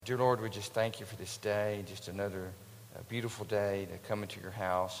Dear Lord, we just thank you for this day, just another beautiful day to come into your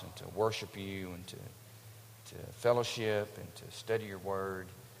house and to worship you and to fellowship and to study your word.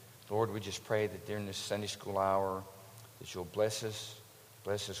 Lord, we just pray that during this Sunday school hour that you'll bless us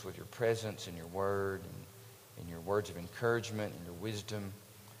with your presence and your word and your words of encouragement and your wisdom.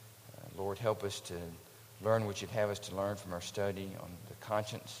 Lord, help us to learn what you'd have us to learn from our study on the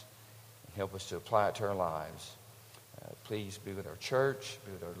conscience and help us to apply it to our lives. Please be with our church,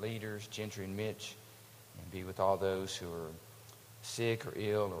 be with our leaders, Gentry and Mitch, and be with all those who are sick or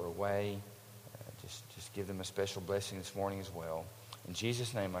ill or away. Just give them a special blessing this morning as well. In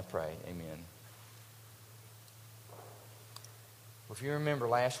Jesus' name I pray, amen. Well, if you remember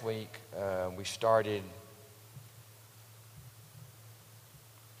last week, we started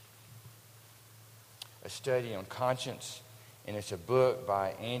a study on conscience, and it's a book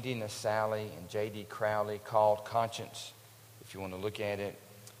by Andy Nassali and J.D. Crowley called Conscience, if you want to look at it.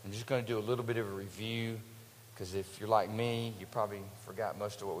 I'm just going to do a little bit of a review, because if you're like me, you probably forgot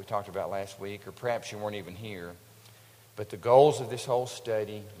most of what we talked about last week, or perhaps you weren't even here. But the goals of this whole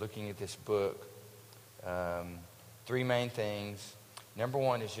study, looking at this book, three main things. Number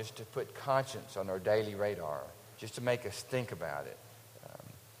one is just to put conscience on our daily radar, just to make us think about it.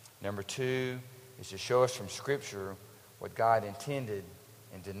 Number two is to show us from Scripture what God intended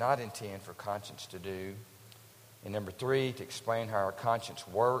and did not intend for conscience to do. And number three, to explain how our conscience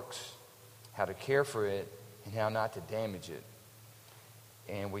works, how to care for it, and how not to damage it.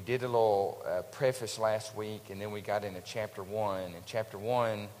 And we did a little preface last week, and then we got into chapter 1. And chapter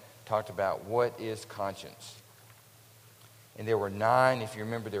 1 talked about what is conscience. And there were 9, if you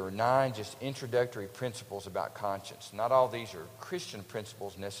remember, there were 9 just introductory principles about conscience. Not all these are Christian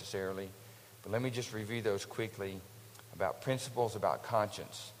principles necessarily, but let me just review those quickly about principles about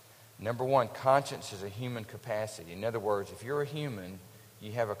conscience. Number 1, conscience is a human capacity. In other words, if you're a human,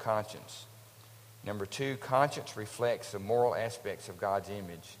 you have a conscience. Number 2, conscience reflects the moral aspects of God's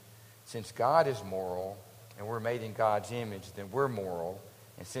image. Since God is moral and we're made in God's image, then we're moral.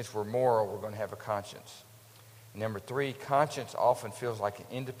 And since we're moral, we're going to have a conscience. Number 3, conscience often feels like an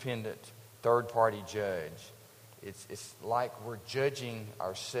independent third-party judge. It's like we're judging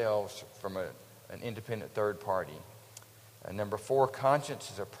ourselves from an independent third party. Number 4, conscience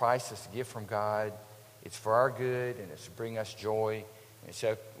is a priceless gift from God. It's for our good, and it's to bring us joy, and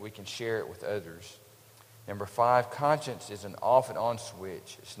so we can share it with others. Number 5, conscience is an off and on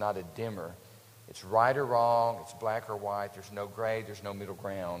switch. It's not a dimmer. It's right or wrong. It's black or white. There's no gray. There's no middle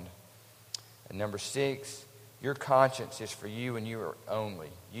ground. And number 6, your conscience is for you and you only.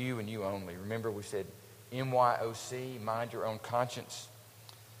 You and you only. Remember we said MYOC, mind your own conscience.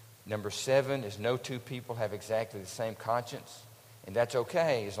 Number 7 is no two people have exactly the same conscience. And that's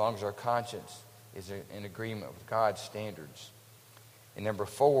okay as long as our conscience is in agreement with God's standards. And number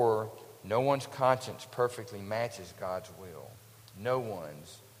 4, no one's conscience perfectly matches God's will. No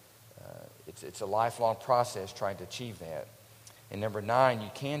one's. It's a lifelong process trying to achieve that. And number 9,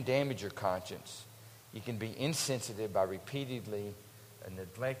 you can damage your conscience. You can be insensitive by repeatedly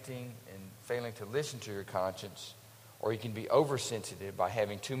neglecting and failing to listen to your conscience. Or you can be oversensitive by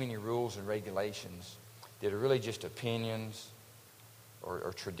having too many rules and regulations that are really just opinions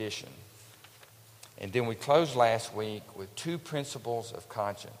or tradition. And then we closed last week with 2 principles of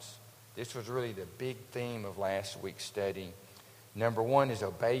conscience. This was really the big theme of last week's study. Number 1 is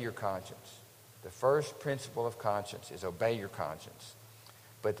obey your conscience. The first principle of conscience is obey your conscience.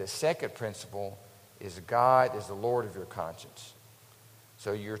 But the second principle is God is the Lord of your conscience.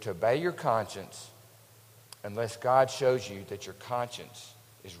 So you're to obey your conscience unless God shows you that your conscience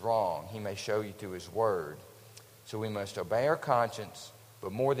is wrong. He may show you through His Word. So we must obey our conscience,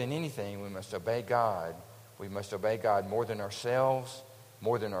 but more than anything, we must obey God. We must obey God more than ourselves,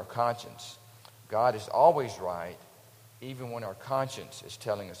 more than our conscience. God is always right, even when our conscience is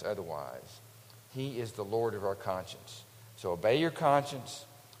telling us otherwise. He is the Lord of our conscience. So obey your conscience,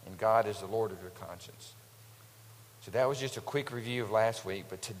 and God is the Lord of your conscience. So that was just a quick review of last week,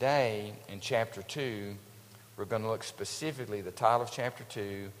 but today in chapter 2, we're going to look specifically, the title of chapter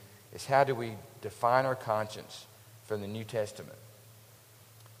 2 is How Do We Define Our Conscience from the New Testament?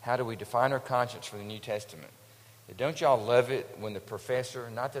 How do we define our conscience from the New Testament? And don't y'all love it when the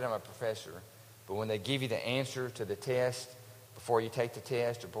professor, not that I'm a professor, but when they give you the answer to the test before you take the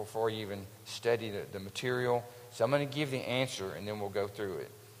test or before you even study the material? So I'm going to give the answer and then we'll go through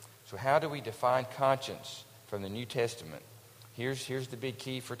it. So how do we define conscience from the New Testament? Here's the big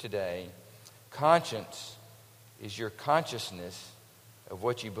key for today. Conscience is your consciousness of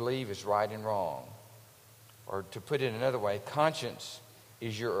what you believe is right and wrong. Or to put it another way, conscience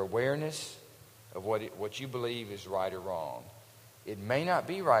is your awareness of what you believe is right or wrong. It may not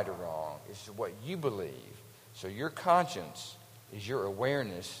be right or wrong. It's what you believe. So your conscience is your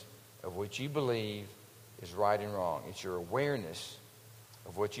awareness of what you believe is right and wrong. It's your awareness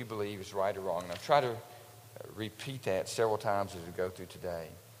of what you believe is right or wrong. And I'll try to repeat that several times as we go through today.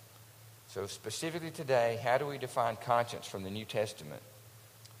 So specifically today, how do we define conscience from the New Testament?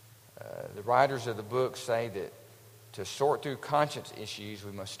 The writers of the book say that to sort through conscience issues,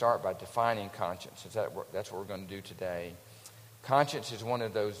 we must start by defining conscience. That's what we're going to do today. Conscience is one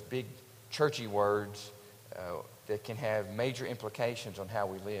of those big churchy words that can have major implications on how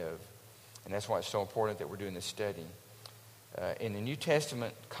we live. And that's why it's so important that we're doing this study. In the New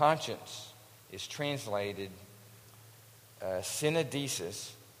Testament, conscience is translated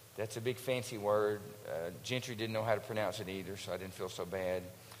synodesis. That's a big fancy word. Gentry didn't know how to pronounce it either, so I didn't feel so bad.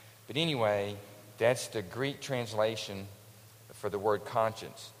 But anyway, that's the Greek translation for the word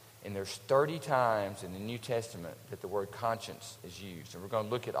conscience. And there's 30 times in the New Testament that the word conscience is used. And we're going to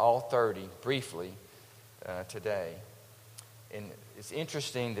look at all 30 briefly today. And it's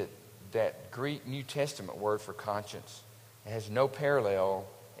interesting that Greek New Testament word for conscience has no parallel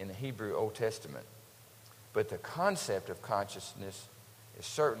in the Hebrew Old Testament. But the concept of consciousness is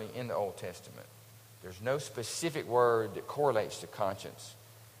certainly in the Old Testament. There's no specific word that correlates to conscience.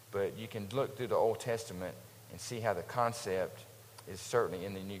 But you can look through the Old Testament and see how the concept is certainly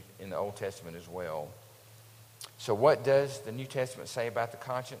in the Old Testament as well. So what does the New Testament say about the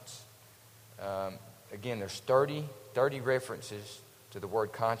conscience? Again, there's 30 references to the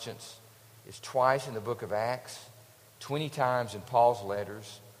word conscience. It's twice in the book of Acts, 20 times in Paul's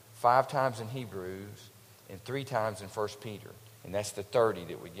letters, 5 times in Hebrews, and 3 times in 1 Peter. And that's the 30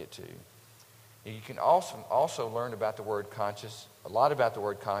 that we get to. And you can also learn about the word conscience, a lot about the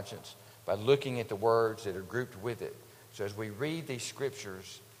word conscience, by looking at the words that are grouped with it. So as we read these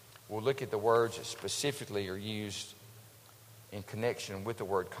scriptures, we'll look at the words that specifically are used in connection with the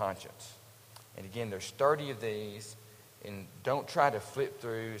word conscience. And again, there's 30 of these, and don't try to flip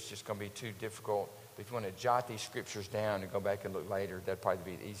through. It's just going to be too difficult. But if you want to jot these scriptures down and go back and look later, that'd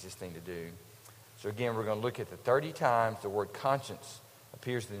probably be the easiest thing to do. So again, we're going to look at the 30 times the word conscience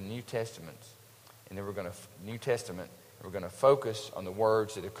appears in the New Testament. And then we're going to focus on the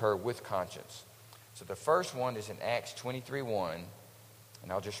words that occur with conscience. So the first one is in Acts 23:1,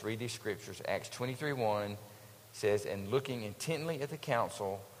 and I'll just read these scriptures. Acts 23:1 says, "And looking intently at the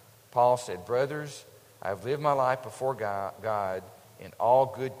council, Paul said, 'Brothers, I have lived my life before God in all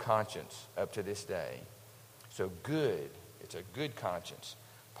good conscience up to this day.'" So good, it's a good conscience.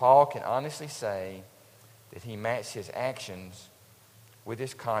 Paul can honestly say that he matched his actions with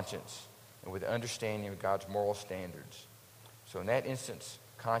his conscience and with the understanding of God's moral standards. So in that instance,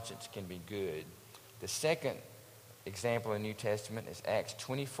 conscience can be good. The second example in the New Testament is Acts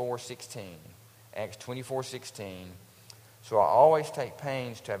 24:16. Acts 24:16. "So I always take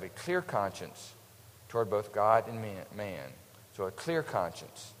pains to have a clear conscience toward both God and man." So a clear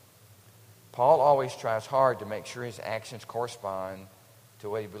conscience. Paul always tries hard to make sure his actions correspond to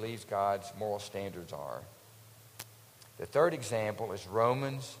what he believes God's moral standards are. The third example is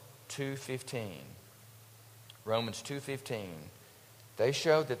Romans 2:15. Romans 2:15. "They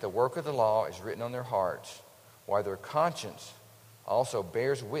show that the work of the law is written on their hearts, while their conscience also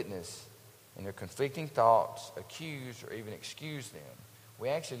bears witness, and their conflicting thoughts accuse or even excuse them." We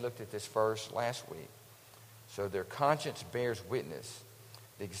actually looked at this verse last week. So their conscience bears witness.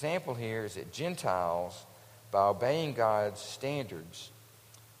 The example here is that Gentiles, by obeying God's standards,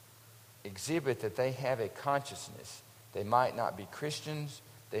 exhibit that they have a consciousness. They might not be Christians,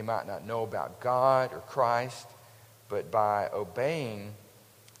 they might not know about God or Christ, but by obeying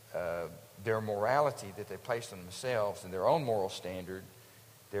their morality that they place on themselves and their own moral standard,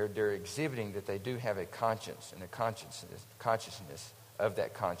 they're exhibiting that they do have a conscience and a consciousness of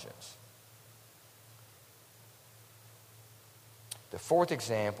that conscience. The fourth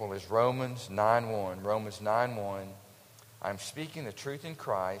example is Romans 9:1. Romans 9:1. "I'm speaking the truth in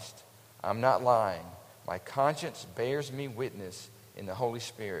Christ. I'm not lying. My conscience bears me witness in the Holy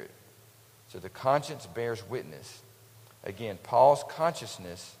Spirit." So the conscience bears witness. Again, Paul's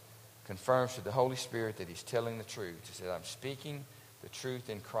consciousness confirms to the Holy Spirit that he's telling the truth. He said, "I'm speaking the truth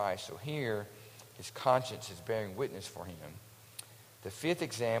in Christ." So here, his conscience is bearing witness for him. The fifth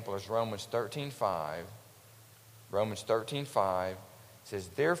example is Romans 13:5. Romans 13:5 says,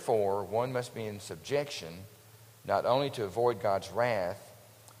 "Therefore, one must be in subjection, not only to avoid God's wrath,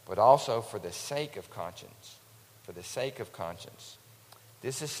 but also for the sake of conscience." For the sake of conscience.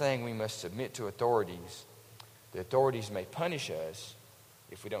 This is saying we must submit to authorities. The authorities may punish us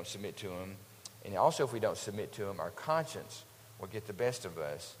if we don't submit to them. And also if we don't submit to them, our conscience will get the best of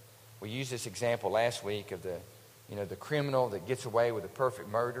us. We used this example last week of the the criminal that gets away with a perfect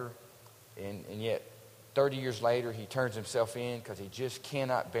murder, and yet 30 years later he turns himself in because he just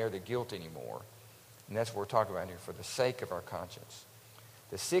cannot bear the guilt anymore. And that's what we're talking about here, for the sake of our conscience.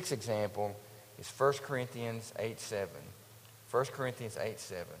 The sixth example is 1 Corinthians 8:7. 1 Corinthians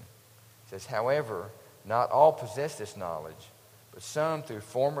 8:7 says, however, not all possess this knowledge, but some through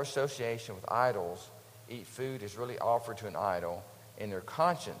former association with idols eat food as really offered to an idol, and their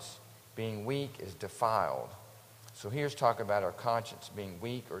conscience, being weak, is defiled. So here's talking about our conscience being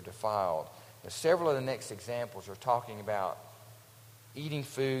weak or defiled. Now, several of the next examples are talking about eating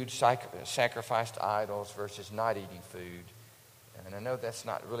food sacrificed to idols versus not eating food. And I know that's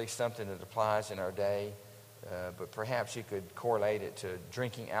not really something that applies in our day, but perhaps you could correlate it to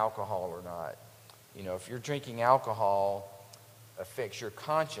drinking alcohol or not. If you're drinking alcohol affects your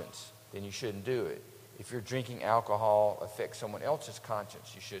conscience, then you shouldn't do it. If you're drinking alcohol affects someone else's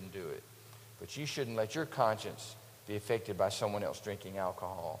conscience, you shouldn't do it. But you shouldn't let your conscience be affected by someone else drinking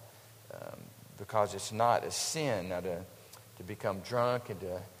alcohol, because it's not a sin now to become drunk and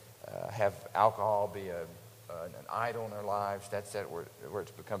to have alcohol be an idol in our lives. That's where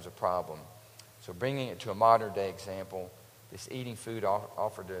it becomes a problem. So bringing it to a modern day example, this eating food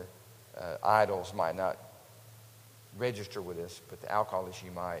offered to idols might not register with us, but the alcohol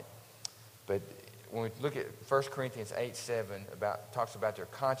issue might. But when we look at 1 Corinthians 8:7, talks about their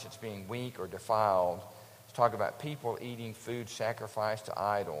conscience being weak or defiled, it's talking about people eating food sacrificed to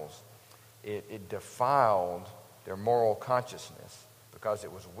idols. It defiled their moral consciousness because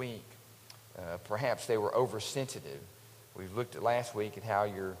it was weak. Perhaps they were oversensitive. We looked at last week at how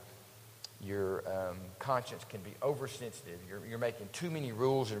your conscience can be oversensitive. You're making too many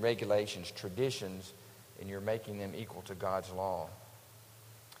rules and regulations, traditions, and you're making them equal to God's law.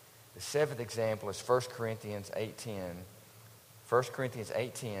 The seventh example is 1 Corinthians 8:10. 1 Corinthians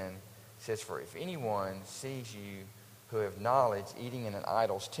 8:10 says, for if anyone sees you who have knowledge eating in an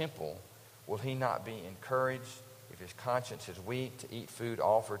idol's temple, will he not be encouraged, if his conscience is weak, to eat food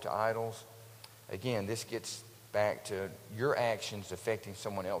offered to idols? Again, this gets back to your actions affecting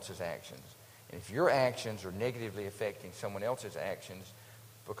someone else's actions. And if your actions are negatively affecting someone else's actions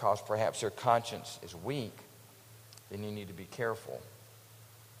because perhaps their conscience is weak, then you need to be careful.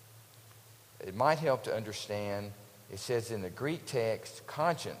 It might help to understand, it says in the Greek text,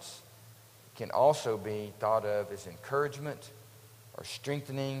 conscience can also be thought of as encouragement or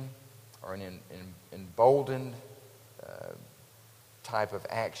strengthening or an emboldened type of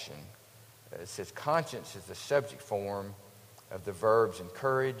action. It says conscience is the subject form of the verbs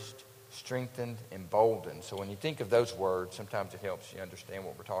encouraged, strengthened, emboldened. So when you think of those words, sometimes it helps you understand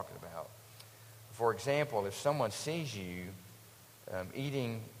what we're talking about. For example, if someone sees you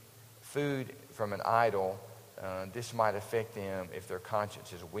eating food from an idol, this might affect them if their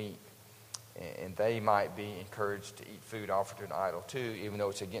conscience is weak. And they might be encouraged to eat food offered to an idol too, even though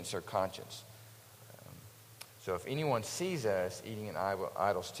it's against their conscience. So if anyone sees us eating in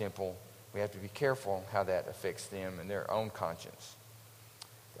idol's temple, we have to be careful how that affects them and their own conscience.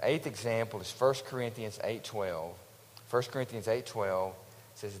 The eighth example is 1 Corinthians 8:12. 1 Corinthians 8:12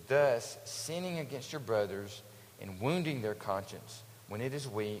 says, thus, sinning against your brothers and wounding their conscience when it is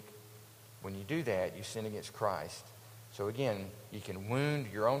weak, when you do that, you sin against Christ. So again, you can wound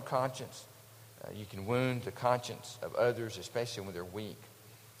your own conscience. You can wound the conscience of others, especially when they're weak.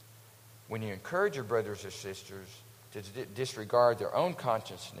 When you encourage your brothers or sisters to disregard their own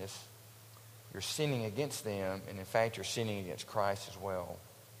consciousness, you're sinning against them, and in fact, you're sinning against Christ as well.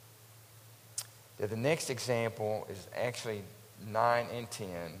 Now, the next example is actually 9 and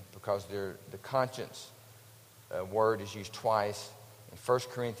 10, because the conscience word is used twice in 1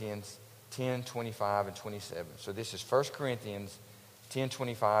 Corinthians 10, 25, and 27. So this is 1 Corinthians 10,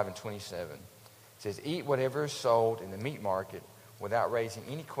 25, and 27. It says, eat whatever is sold in the meat market without raising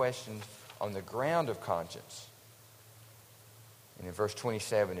any questions on the ground of conscience. And in verse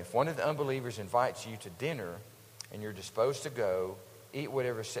 27, if one of the unbelievers invites you to dinner and you're disposed to go, eat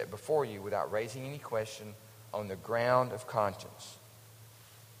whatever is set before you without raising any question on the ground of conscience.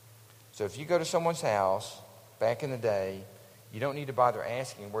 So if you go to someone's house, back in the day, you don't need to bother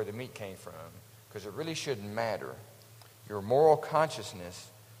asking where the meat came from, because it really shouldn't matter. Your moral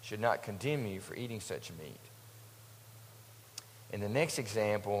consciousness should not condemn you for eating such meat. And the next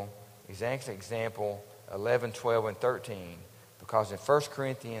example is actually example 11, 12, and 13, because in 1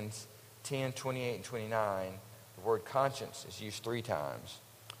 Corinthians 10, 28, and 29, the word conscience is used 3 times.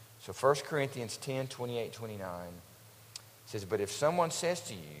 So 1 Corinthians 10, 28, 29 says, but if someone says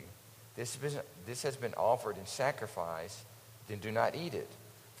to you, this has been offered in sacrifice, then do not eat it,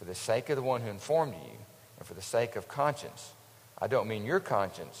 for the sake of the one who informed you, and for the sake of conscience. I don't mean your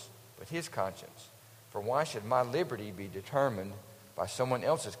conscience, but his conscience. For why should my liberty be determined by someone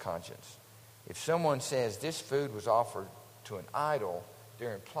else's conscience? If someone says this food was offered to an idol,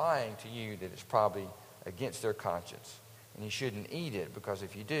 they're implying to you that it's probably against their conscience. And you shouldn't eat it, because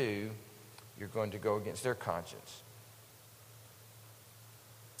if you do, you're going to go against their conscience.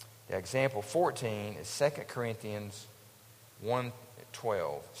 The example 14 is 2 Corinthians 1:12.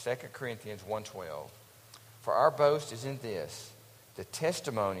 2 Corinthians 1:12. For our boast is in this, the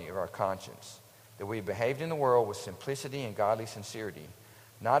testimony of our conscience, that we behaved in the world with simplicity and godly sincerity,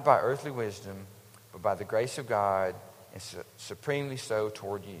 not by earthly wisdom, but by the grace of God, and supremely so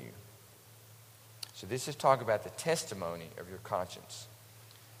toward you. So this is talking about the testimony of your conscience.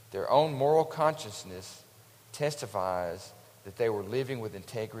 Their own moral consciousness testifies that they were living with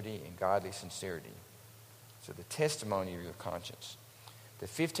integrity and godly sincerity. So the testimony of your conscience. The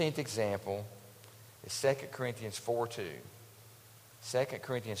 15th example is 2 Corinthians 4:2. 2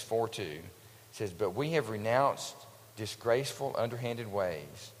 Corinthians 4:2 says, but we have renounced disgraceful, underhanded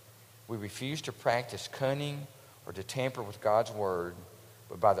ways. We refuse to practice cunning or to tamper with God's word,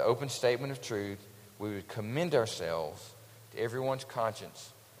 but by the open statement of truth, we would commend ourselves to everyone's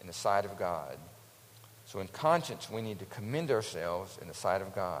conscience in the sight of God. So in conscience, we need to commend ourselves in the sight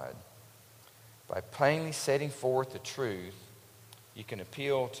of God. By plainly setting forth the truth, you can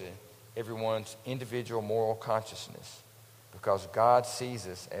appeal to everyone's individual moral consciousness, because God sees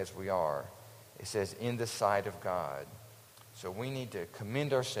us as we are. It says, in the sight of God. So we need to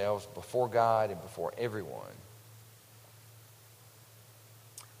commend ourselves before God and before everyone.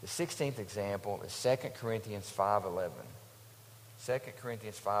 The 16th example is 2 Corinthians 5:11. 2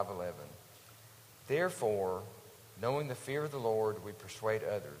 Corinthians 5:11. Therefore, knowing the fear of the Lord, we persuade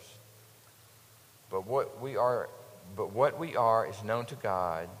others. But what we are is known to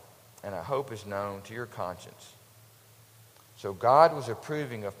God, and I hope is known to your conscience. So God was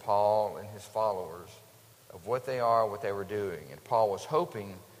approving of Paul and his followers, of what they are, what they were doing. And Paul was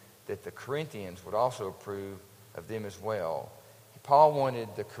hoping that the Corinthians would also approve of them as well. Paul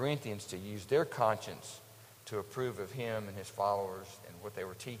wanted the Corinthians to use their conscience to approve of him and his followers and what they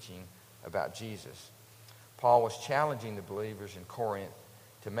were teaching about Jesus. Paul was challenging the believers in Corinth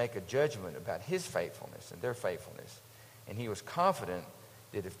to make a judgment about his faithfulness and their faithfulness. And he was confident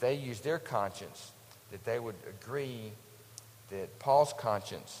that if they used their conscience, that they would agree that Paul's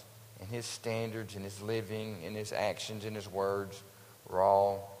conscience and his standards and his living and his actions and his words were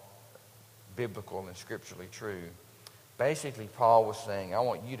all biblical and scripturally true. Basically, Paul was saying, I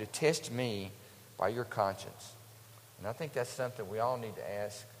want you to test me by your conscience. And I think that's something we all need to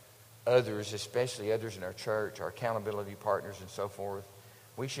ask others, especially others in our church, our accountability partners and so forth.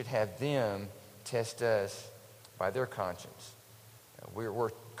 We should have them test us by their conscience. We're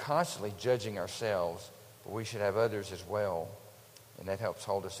constantly judging ourselves, but we should have others as well. And that helps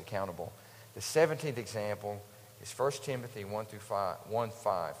hold us accountable. The 17th example is 1 Timothy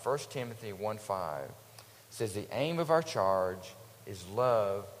 1:5. 1 Timothy 1:5 says, the aim of our charge is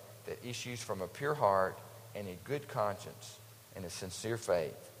love that issues from a pure heart and a good conscience and a sincere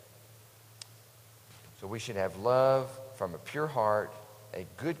faith. So we should have love from a pure heart, a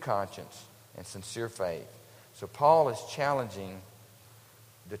good conscience, and sincere faith. So Paul is challenging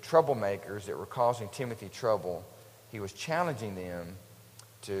the troublemakers that were causing Timothy trouble. He was challenging them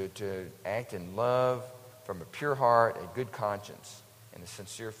to act in love from a pure heart, a good conscience, and a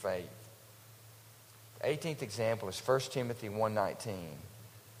sincere faith. The 18th example is 1 Timothy 1:19.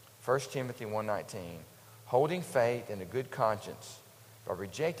 1 Timothy 1:19. Holding faith and a good conscience. By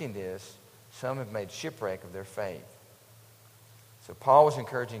rejecting this, some have made shipwreck of their faith. So Paul was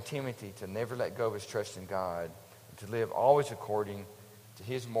encouraging Timothy to never let go of his trust in God and to live always according to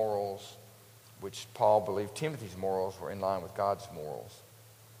his morals, which Paul believed Timothy's morals were in line with God's morals.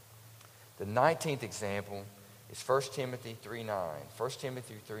 The 19th example is 1 Timothy 3:9. 1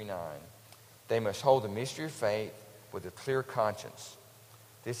 Timothy 3:9. They must hold the mystery of faith with a clear conscience.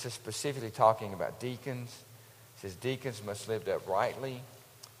 This is specifically talking about deacons. It says deacons must live uprightly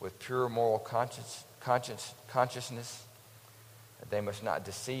with pure moral consciousness. They must not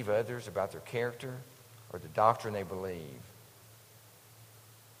deceive others about their character or the doctrine they believe.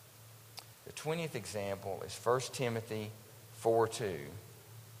 The 20th example is 1 Timothy 4:2. It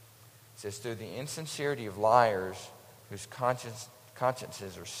says, through the insincerity of liars whose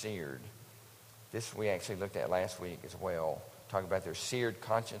consciences are seared. This we actually looked at last week as well, talking about their seared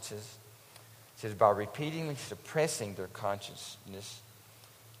consciences. It says, by repeatedly suppressing their consciousness,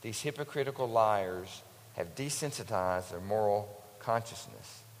 these hypocritical liars have desensitized their moral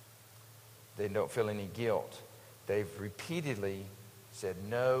consciousness. They don't feel any guilt. They've repeatedly said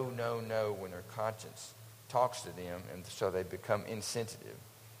no, no, no when their conscience talks to them, and so they become insensitive.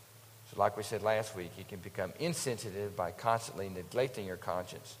 So like we said last week, you can become insensitive by constantly neglecting your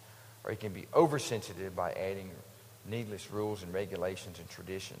conscience, or you can be oversensitive by adding needless rules and regulations and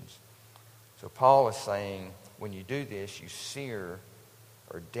traditions. So Paul is saying when you do this, you sear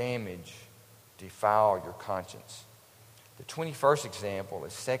or damage, defile your conscience. The 21st example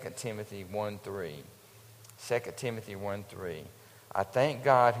is 2 Timothy 1:3. 2 Timothy 1:3. I thank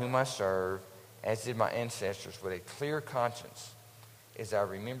God whom I serve, as did my ancestors, with a clear conscience, as I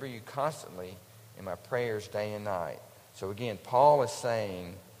remember you constantly in my prayers day and night. So again, Paul is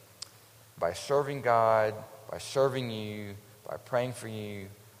saying, by serving God, by serving you, by praying for you,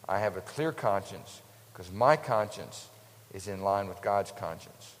 I have a clear conscience because my conscience is in line with God's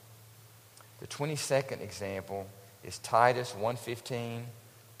conscience. The 22nd example is Titus 1:15.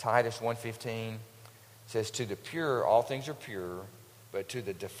 Titus 1:15 says, to the pure all things are pure, but to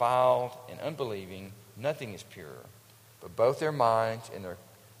the defiled and unbelieving nothing is pure. But both their minds and their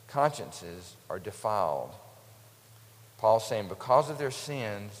consciences are defiled. Paul's saying because of their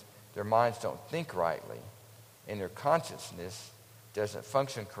sins, their minds don't think rightly, and their consciousness doesn't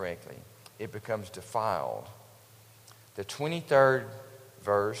function correctly. It becomes defiled. The 23rd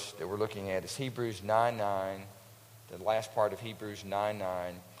verse that we're looking at is Hebrews 9:9. The last part of Hebrews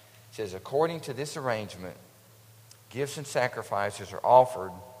 9:9 says, according to this arrangement, gifts and sacrifices are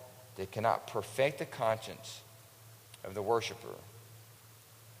offered that cannot perfect the conscience of the worshiper.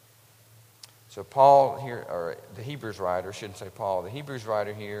 So Paul here, or the Hebrews writer, shouldn't say Paul, the Hebrews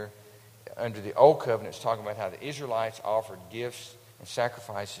writer here, under the Old Covenant, is talking about how the Israelites offered gifts and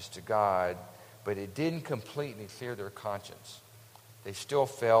sacrifices to God, but it didn't completely clear their conscience. They still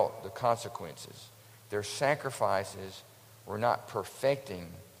felt the consequences. Their sacrifices were not perfecting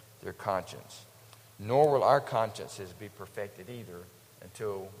their conscience. Nor will our consciences be perfected either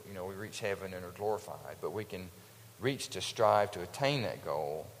until, we reach heaven and are glorified. But we can reach to strive to attain that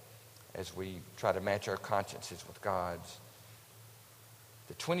goal as we try to match our consciences with God's.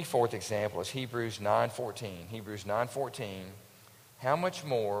 The 24th example is Hebrews 9:14. Hebrews 9:14. How much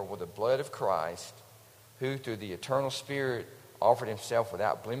more will the blood of Christ, who through the eternal Spirit offered himself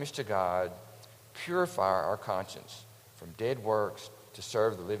without blemish to God, purify our conscience from dead works to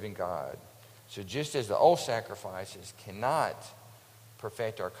serve the living God? So just as the old sacrifices cannot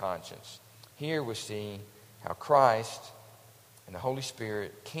perfect our conscience, here we see how Christ and the Holy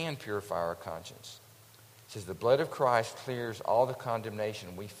Spirit can purify our conscience. It says the blood of Christ clears all the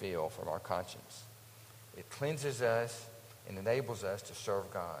condemnation we feel from our conscience. It cleanses us and enables us to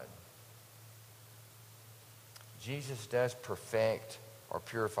serve God. Jesus does perfect or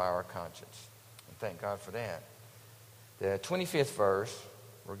purify our conscience. And thank God for that. The 25th verse,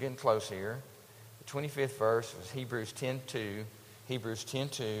 we're getting close here. The 25th verse was Hebrews 10:2. Hebrews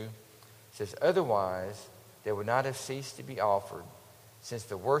 10:2 says, otherwise they would not have ceased to be offered, since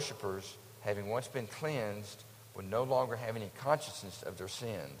the worshipers, having once been cleansed, would no longer have any consciousness of their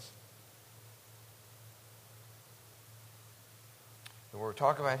sins. What we're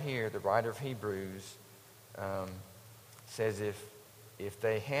talking about here, the writer of Hebrews says if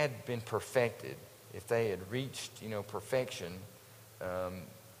they had been perfected, if they had reached perfection,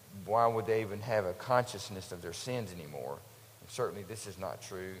 why would they even have a consciousness of their sins anymore? And certainly this is not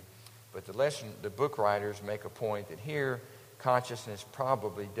true. But the book writers make a point that here consciousness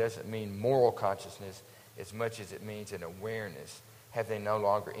probably doesn't mean moral consciousness as much as it means an awareness. Have they no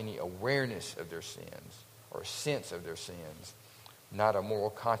longer any awareness of their sins or a sense of their sins, not a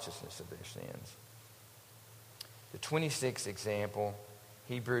moral consciousness of their sins? The 26th example,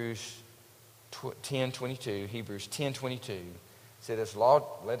 Hebrews 10:22. Hebrews 10:22 said,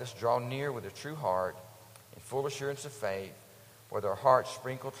 let us draw near with a true heart in full assurance of faith, with our hearts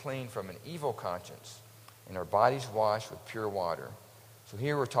sprinkled clean from an evil conscience and our bodies washed with pure water. So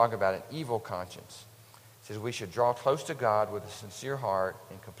here we're talking about an evil conscience. It says we should draw close to God with a sincere heart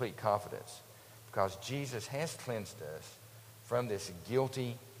and complete confidence, because Jesus has cleansed us from this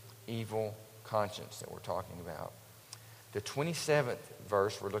guilty, evil conscience that we're talking about. The 27th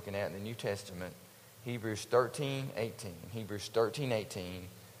verse we're looking at in the New Testament, Hebrews 13:18. Hebrews 13:18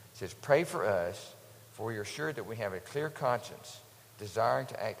 says, pray for us, for we are sure that we have a clear conscience, desiring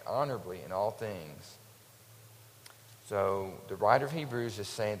to act honorably in all things. So the writer of Hebrews is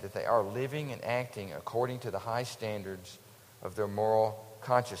saying that they are living and acting according to the high standards of their moral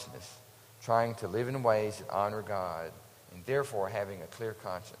consciousness, trying to live in ways that honor God, and therefore having a clear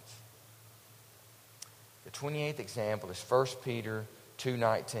conscience. The 28th example is 1 Peter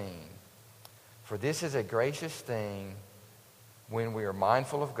 2:19. For this is a gracious thing when we are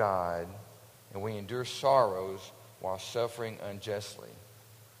mindful of God and we endure sorrows while suffering unjustly.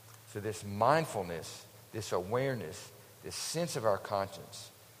 So this mindfulness, this awareness, this sense of our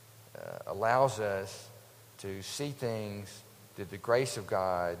conscience allows us to see things through the grace of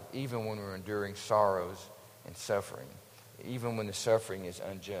God, even when we're enduring sorrows and suffering, even when the suffering is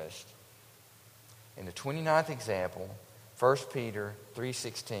unjust. In the 29th example, 1 Peter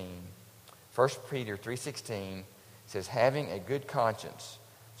 3:16 says, having a good conscience,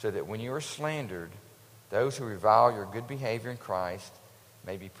 so that when you are slandered, those who revile your good behavior in Christ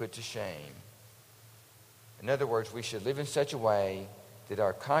may be put to shame. In other words, we should live in such a way that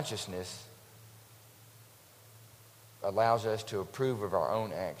our consciousness allows us to approve of our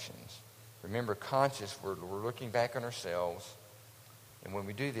own actions. Remember, we're looking back on ourselves, and when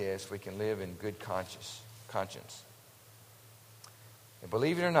we do this, we can live in good conscience. And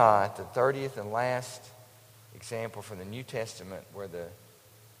believe it or not, the 30th and last example from the New Testament where the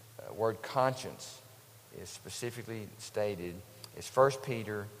word conscience is specifically stated is 1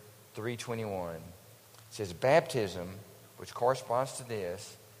 Peter 3:21. It says, baptism, which corresponds to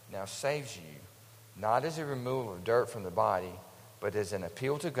this, now saves you, not as a removal of dirt from the body, but as an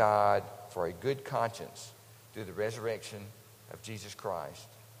appeal to God for a good conscience through the resurrection of Jesus Christ.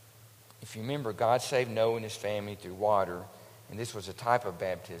 If you remember, God saved Noah and his family through water, and this was a type of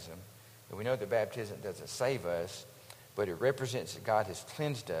baptism. And we know that baptism doesn't save us, but it represents that God has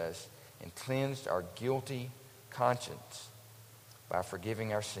cleansed us and cleansed our guilty conscience by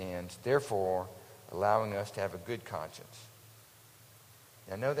forgiving our sins, therefore allowing us to have a good conscience.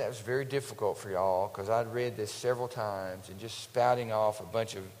 Now, I know that was very difficult for y'all because I'd read this several times, and just spouting off a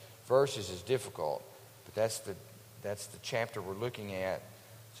bunch of verses is difficult. But that's the chapter we're looking at.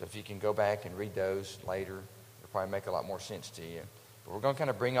 So if you can go back and read those later, it'll probably make a lot more sense to you. But we're going to kind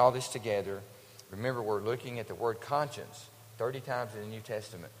of bring all this together. Remember, we're looking at the word conscience 30 times in the New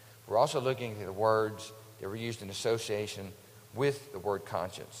Testament. We're also looking at the words that were used in association with the word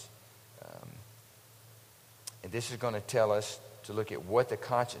conscience. And this is going to tell us to look at what the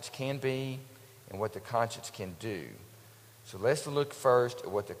conscience can be and what the conscience can do. So let's look first at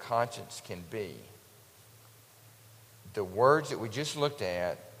what the conscience can be. The words that we just looked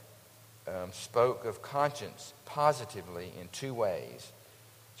at spoke of conscience positively in two ways.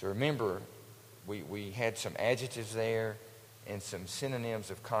 So remember, we had some adjectives there and some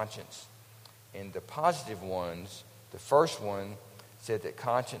synonyms of conscience. And the positive ones, the first one said that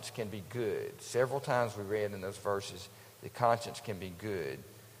conscience can be good. Several times we read in those verses that conscience can be good.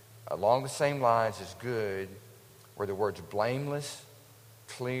 Along the same lines as good were the words blameless,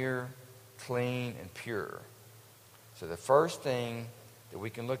 clear, clean, and pure. So the first thing that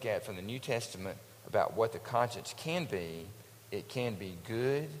we can look at from the New Testament about what the conscience can be, it can be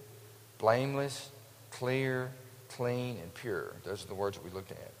good, blameless, clear, clean, and pure. Those are the words that we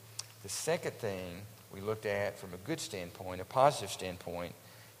looked at. The second thing we looked at from a good standpoint, a positive standpoint,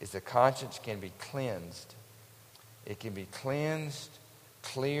 is the conscience can be cleansed. It can be cleansed,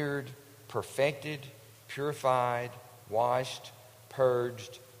 cleared, perfected, purified, washed,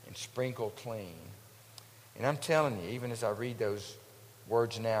 purged, and sprinkled clean. And I'm telling you, even as I read those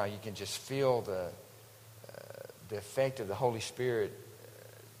words now, you can just feel the effect of the Holy Spirit,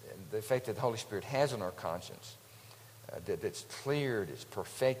 the effect that the Holy Spirit has on our conscience. That's cleared, it's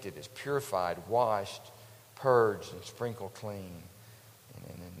perfected, it's purified, washed, purged, and sprinkled clean.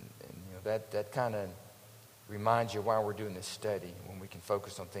 And you know, that kind of reminds you why we're doing this study, when we can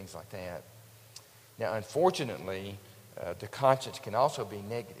focus on things like that. Now, unfortunately, the conscience can also be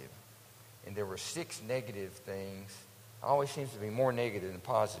negative. And there were 6 negative things. It always seems to be more negative than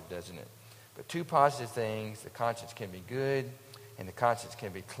positive, doesn't it? But 2 positive things: the conscience can be good and the conscience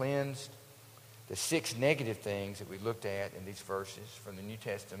can be cleansed. The 6 negative things that we looked at in these verses from the New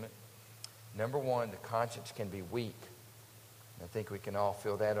Testament. Number 1, the conscience can be weak. And I think we can all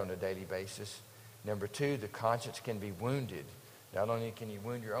feel that on a daily basis. Number 2, the conscience can be wounded. Not only can you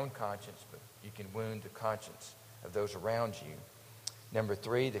wound your own conscience, but you can wound the conscience of those around you. Number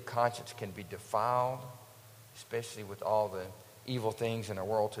 3, the conscience can be defiled, especially with all the evil things in our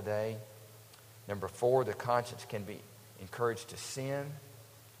world today. Number 4, the conscience can be encouraged to sin.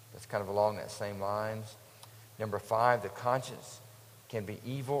 That's kind of along that same lines. Number 5, the conscience can be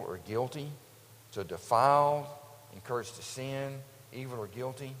evil or guilty. So defiled, encouraged to sin, evil or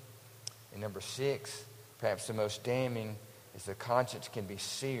guilty. And number 6, perhaps the most damning, is the conscience can be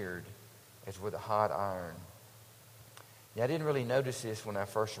seared as with a hot iron. Now, I didn't really notice this when I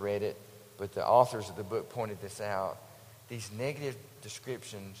first read it, but the authors of the book pointed this out. These negative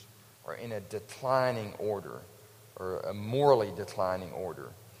descriptions are in a declining order, or a morally declining order.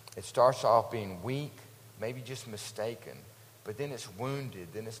 It starts off being weak, maybe just mistaken, but then it's wounded,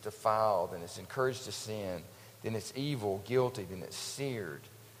 then it's defiled, then it's encouraged to sin, then it's evil, guilty, then it's seared.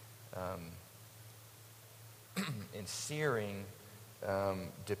 And searing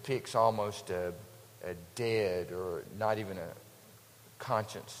depicts almost a dead or not even a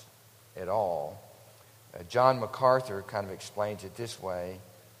conscience at all. John MacArthur kind of explains it this way.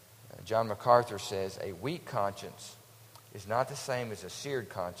 John MacArthur says, a weak conscience is not the same as a seared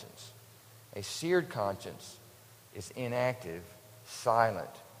conscience. A seared conscience is inactive, silent,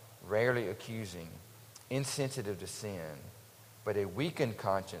 rarely accusing, insensitive to sin. But a weakened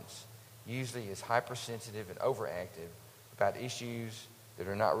conscience usually is hypersensitive and overactive about issues that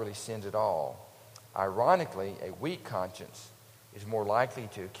are not really sins at all. Ironically, a weak conscience is more likely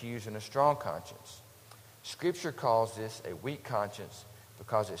to accuse than a strong conscience. Scripture calls this a weak conscience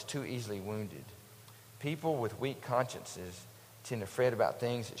because it's too easily wounded. People with weak consciences tend to fret about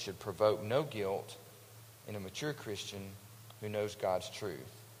things that should provoke no guilt in a mature Christian who knows God's truth.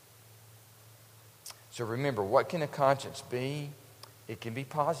 So remember, what can a conscience be? It can be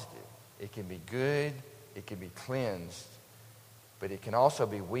positive. It can be good. It can be cleansed. But it can also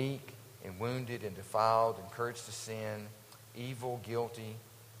be weak and wounded and defiled, encouraged to sin, evil, guilty,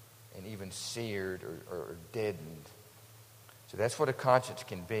 and even seared or deadened. So that's what a conscience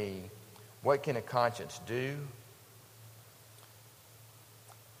can be. What can a conscience do?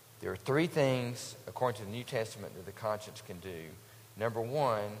 There are three things, according to the New Testament, that the conscience can do. Number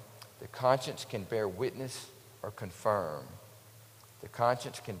one, the conscience can bear witness or confirm. The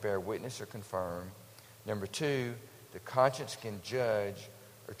conscience can bear witness or confirm. Number two, the conscience can judge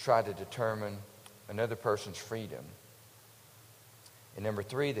or try to determine another person's freedom. And number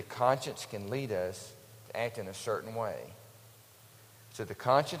three, the conscience can lead us to act in a certain way. So the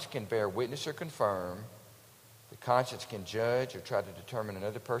conscience can bear witness or confirm. The conscience can judge or try to determine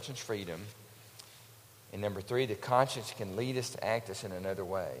another person's freedom. And number three, the conscience can lead us to act us in another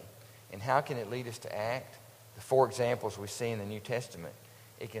way. And how can it lead us to act? The four examples we see in the New Testament.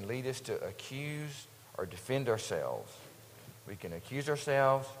 It can lead us to accuse or defend ourselves. We can accuse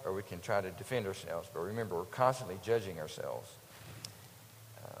ourselves or we can try to defend ourselves. But remember, we're constantly judging ourselves.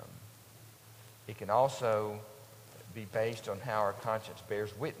 It can also be based on how our conscience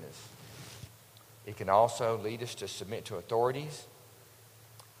bears witness. It can also lead us to submit to authorities.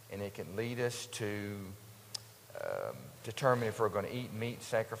 And it can lead us to determine if we're going to eat meat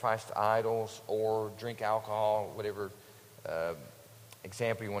sacrificed to idols or drink alcohol, whatever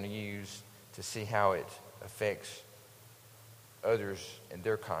example you want to use, to see how it affects others and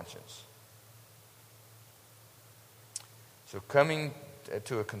their conscience. So coming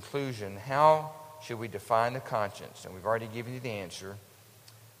to a conclusion, how should we define the conscience? And we've already given you the answer.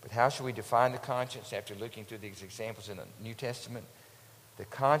 But how should we define the conscience after looking through these examples in the New Testament? The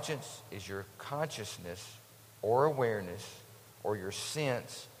conscience is your consciousness or awareness or your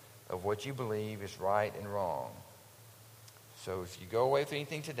sense of what you believe is right and wrong. So if you go away with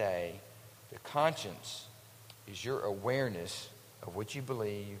anything today, the conscience is your awareness of what you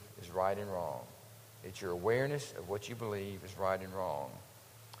believe is right and wrong. It's your awareness of what you believe is right and wrong.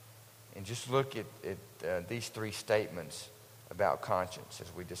 And just look at these three statements about conscience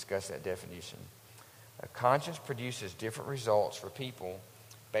as we discuss that definition. A conscience produces different results for people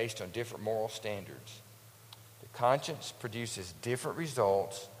based on different moral standards. The conscience produces different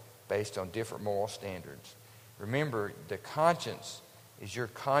results based on different moral standards. Remember, the conscience is your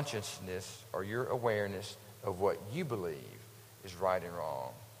consciousness or your awareness of what you believe is right and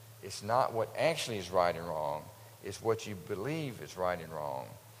wrong. It's not what actually is right and wrong. It's what you believe is right and wrong.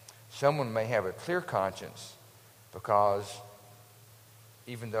 Someone may have a clear conscience because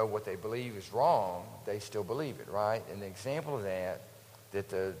even though what they believe is wrong, they still believe it, right? And the example of that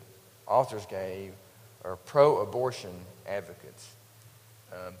the authors gave are pro-abortion advocates.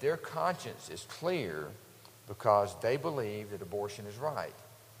 Their conscience is clear because they believe that abortion is right,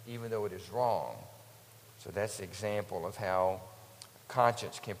 even though it is wrong. So that's the example of how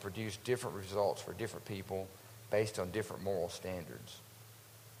conscience can produce different results for different people based on different moral standards.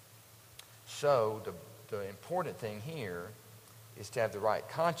 So the important thing here is to have the right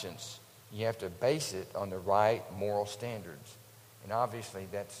conscience. You have to base it on the right moral standards. And obviously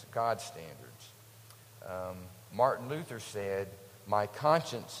that's God's standards. Martin Luther said, "My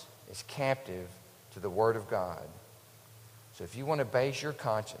conscience is captive to the Word of God." So if you want to base your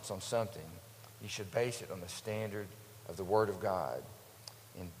conscience on something, you should base it on the standard of the Word of God.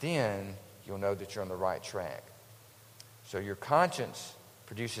 And then you'll know that you're on the right track. So your conscience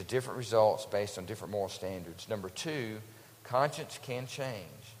produces different results based on different moral standards. Number two, conscience can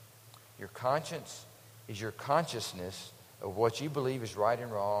change. Your conscience is your consciousness of what you believe is right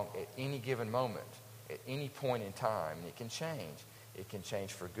and wrong at any given moment, at any point in time. And it can change. It can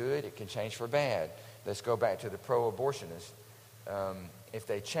change for good. It can change for bad. Let's go back to the pro-abortionists. If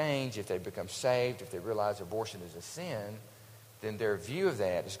they change, if they become saved, if they realize abortion is a sin, then their view of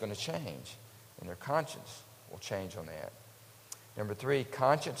that is going to change, and their conscience will change on that. Number 3,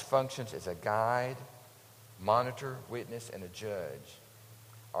 conscience functions as a guide, monitor, witness, and a judge.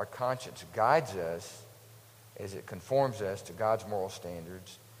 Our conscience guides us as it conforms us to God's moral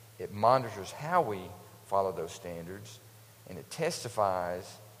standards. It monitors how we follow those standards, and it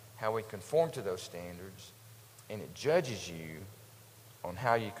testifies how we conform to those standards, and it judges you on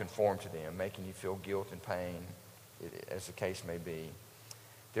how you conform to them, making you feel guilt and pain, as the case may be.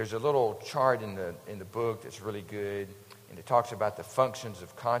 There's a little chart in the book that's really good, and it talks about the functions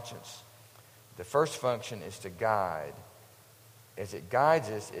of conscience. The first function is to guide. As it guides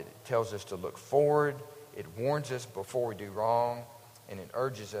us, it tells us to look forward, it warns us before we do wrong, and it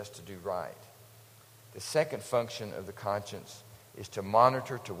urges us to do right. The second function of the conscience is to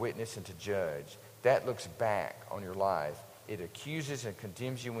monitor, to witness, and to judge. That looks back on your life. It accuses and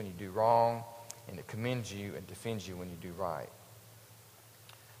condemns you when you do wrong, and it commends you and defends you when you do right.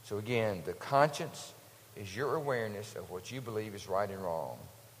 So again, the conscience is your awareness of what you believe is right and wrong.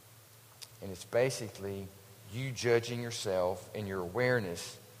 And it's basically you judging yourself and your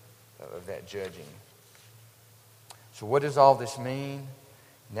awareness of that judging. So what does all this mean?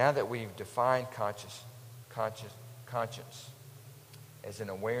 Now that we've defined conscience as an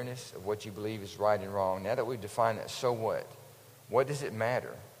awareness of what you believe is right and wrong, now that we've defined that, so what? What does it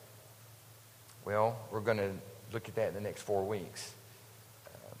matter? Well, we're going to look at that in the next 4 weeks.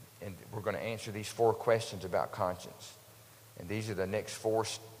 And we're going to answer these 4 questions about conscience. And these are the next 4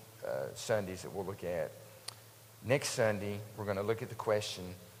 Sundays that we'll look at. Next Sunday, we're going to look at the question,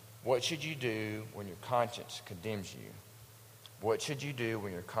 what should you do when your conscience condemns you? What should you do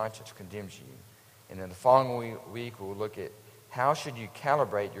when your conscience condemns you? And then the following week, we'll look at how should you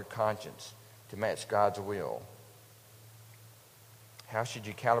calibrate your conscience to match God's will? How should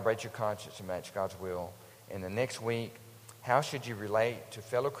you calibrate your conscience to match God's will? And the next week, how should you relate to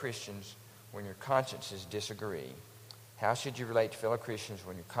fellow Christians when your consciences disagree? How should you relate to fellow Christians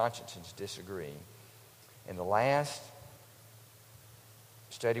when your consciences disagree? And the last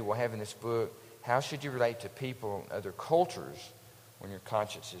study we'll have in this book, how should you relate to people in other cultures when your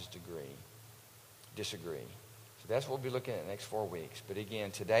consciences disagree? So that's what we'll be looking at in the next 4 weeks. But again,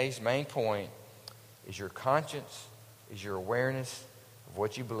 today's main point is your conscience, is your awareness of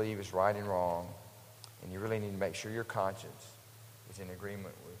what you believe is right and wrong. And you really need to make sure your conscience is in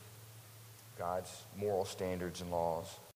agreement with God's moral standards and laws.